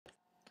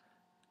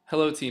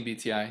Hello Team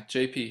BTI,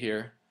 JP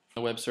here,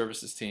 the Web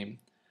Services team.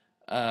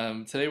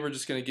 Today we're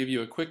just going to give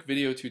you a quick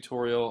video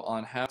tutorial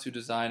on how to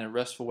design a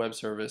RESTful web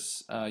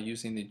service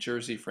using the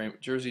Jersey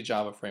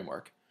Java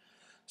framework.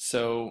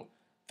 So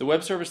the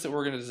web service that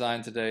we're going to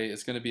design today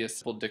is going to be a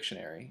simple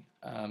dictionary.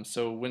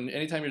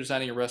 Anytime you're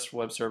designing a RESTful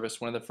web service,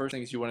 one of the first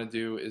things you want to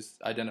do is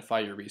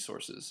identify your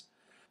resources.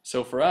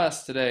 So for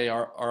us today,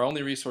 our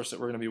only resource that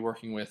we're going to be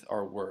working with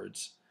are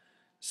words.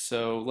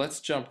 So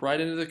let's jump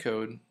right into the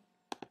code.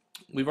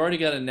 We've already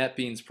got a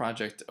NetBeans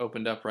project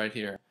opened up right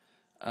here.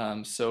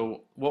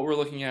 So what we're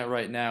looking at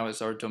right now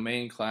is our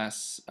domain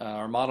class,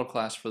 our model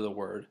class for the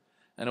word.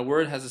 And a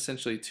word has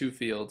essentially two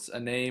fields, a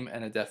name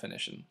and a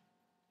definition.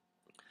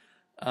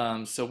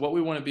 So what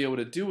we want to be able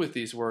to do with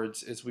these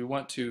words is we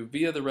want to,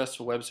 via the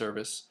RESTful web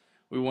service,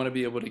 we want to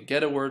be able to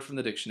get a word from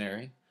the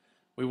dictionary.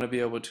 We want to be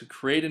able to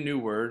create a new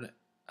word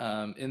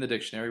in the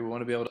dictionary. We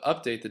want to be able to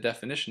update the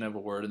definition of a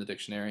word in the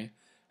dictionary.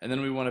 And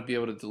then we want to be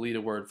able to delete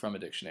a word from a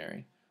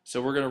dictionary. So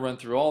we're going to run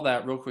through all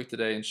that real quick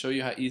today and show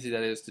you how easy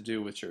that is to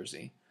do with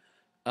Jersey.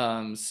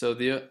 So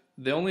the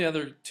only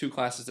other two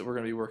classes that we're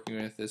going to be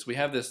working with is we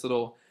have this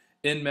little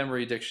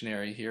in-memory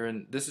dictionary here,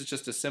 and this is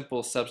just a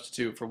simple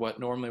substitute for what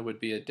normally would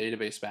be a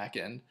database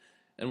backend.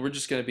 And we're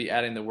just going to be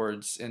adding the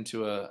words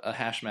into a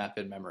hash map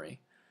in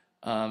memory.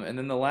 And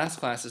then the last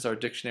class is our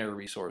dictionary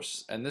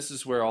resource, and this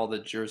is where all the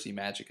Jersey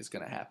magic is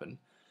going to happen.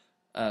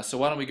 So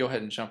why don't we go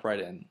ahead and jump right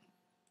in.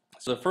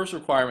 So the first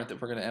requirement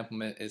that we're going to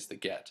implement is the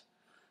get.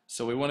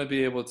 So we want to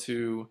be able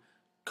to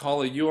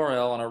call a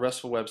URL on our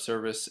RESTful web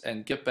service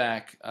and get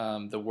back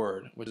the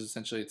word, which is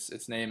essentially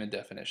its name and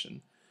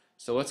definition.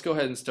 So let's go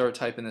ahead and start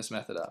typing this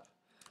method up.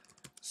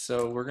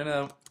 So we're going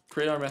to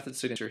create our method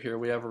signature here.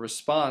 We have a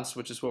response,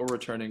 which is what we're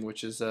returning,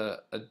 which is a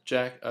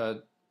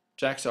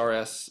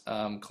JAX-RS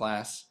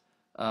class,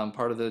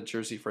 part of the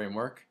Jersey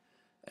framework.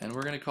 And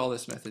we're going to call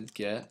this method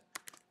get.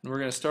 And we're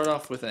going to start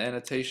off with an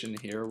annotation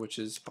here, which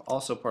is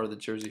also part of the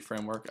Jersey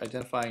framework,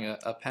 identifying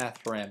a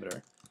path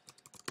parameter.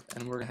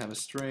 And we're going to have a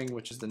string,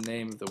 which is the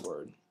name of the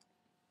word.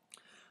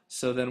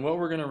 So then what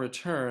we're going to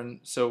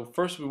return, so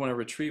first we want to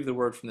retrieve the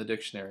word from the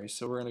dictionary.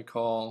 So we're going to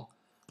call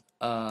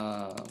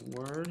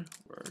word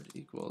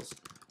equals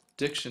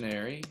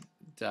dictionary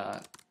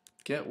dot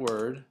get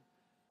word,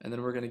 and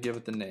then we're going to give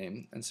it the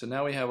name. And so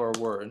now we have our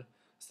word.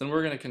 So then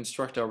we're going to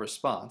construct our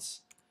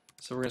response.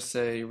 So we're going to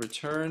say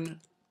return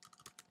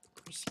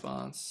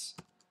response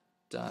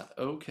dot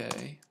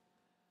OK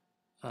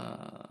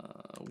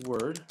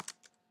word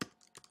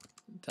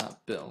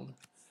build.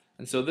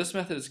 And so this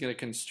method is going to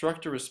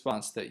construct a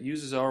response that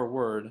uses our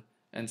word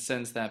and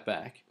sends that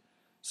back.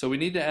 So we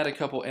need to add a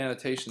couple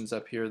annotations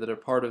up here that are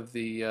part of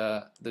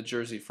the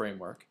Jersey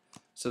framework.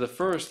 So the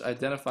first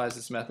identifies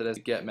this method as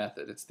a get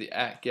method. It's the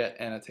 @get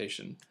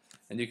annotation.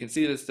 And you can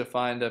see that it's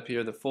defined up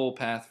here. The full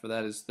path for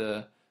that is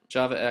the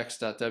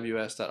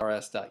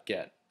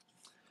javax.ws.rs.get.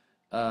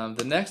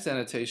 The next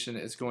annotation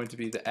is going to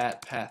be the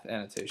 @path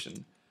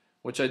annotation,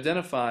 which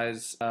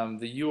identifies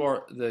the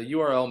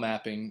URL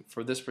mapping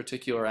for this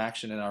particular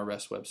action in our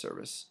REST web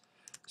service.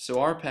 So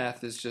our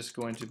path is just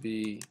going to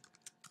be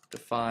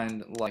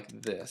defined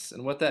like this,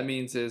 and what that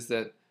means is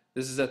that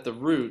this is at the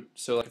root.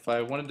 So like if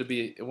I wanted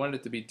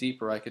it to be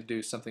deeper, I could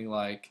do something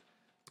like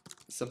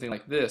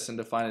this and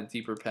define a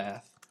deeper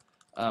path.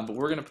 But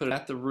we're going to put it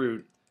at the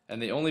root,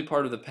 and the only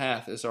part of the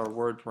path is our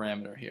word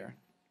parameter here.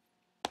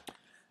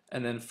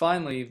 And then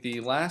finally, the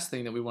last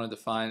thing that we want to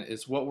define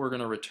is what we're going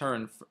to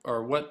return,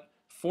 or what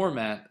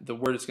format the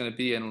word is going to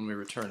be in when we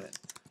return it.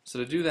 So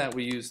to do that,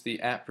 we use the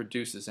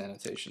 @produces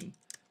annotation,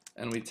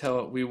 and we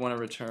tell it we want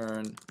to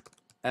return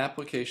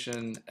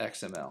application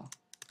XML.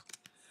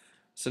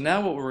 So now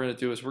what we're going to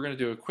do is we're going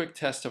to do a quick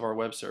test of our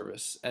web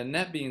service, and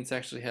NetBeans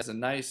actually has a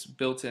nice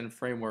built-in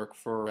framework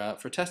for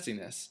testing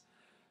this.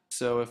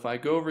 So if I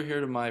go over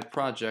here to my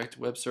project,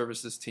 Web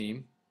Services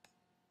Team,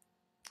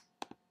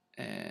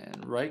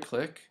 and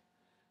right-click,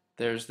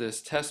 there's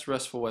this test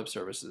RESTful web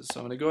services.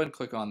 So I'm going to go ahead and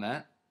click on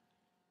that.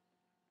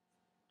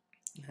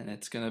 And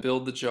it's going to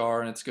build the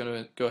jar, and it's going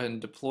to go ahead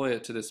and deploy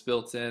it to this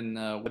built-in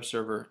web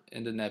server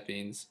into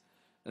NetBeans,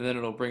 and then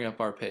it'll bring up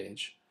our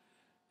page.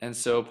 And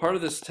so part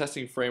of this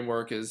testing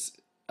framework is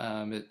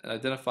it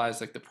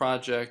identifies like the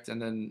project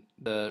and then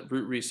the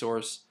root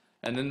resource,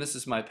 and then this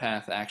is my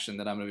path action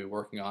that I'm going to be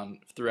working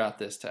on throughout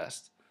this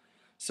test.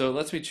 So it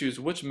lets me choose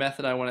which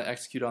method I want to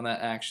execute on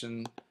that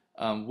action,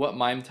 what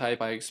MIME type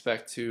I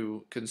expect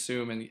to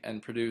consume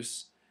and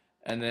produce,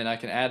 and then I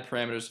can add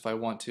parameters if I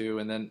want to,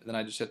 and then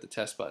I just hit the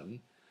test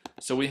button.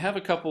 So we have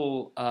a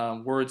couple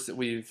words that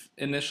we've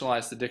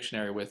initialized the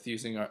dictionary with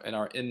using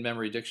our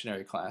in-memory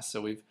dictionary class.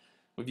 So we've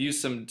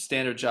used some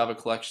standard Java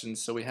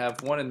collections. So we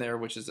have one in there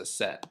which is a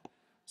set.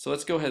 So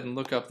let's go ahead and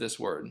look up this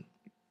word.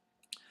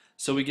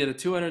 So we get a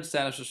 200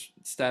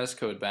 status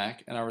code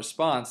back, and our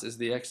response is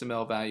the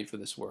XML value for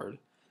this word.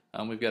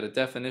 We've got a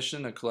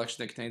definition, a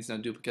collection that contains no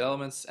duplicate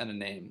elements, and a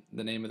name.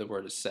 The name of the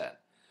word is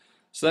set.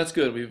 So that's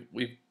good.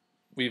 We've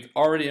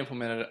already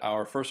implemented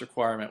our first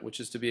requirement, which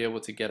is to be able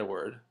to get a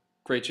word.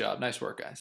 Great job. Nice work, guys.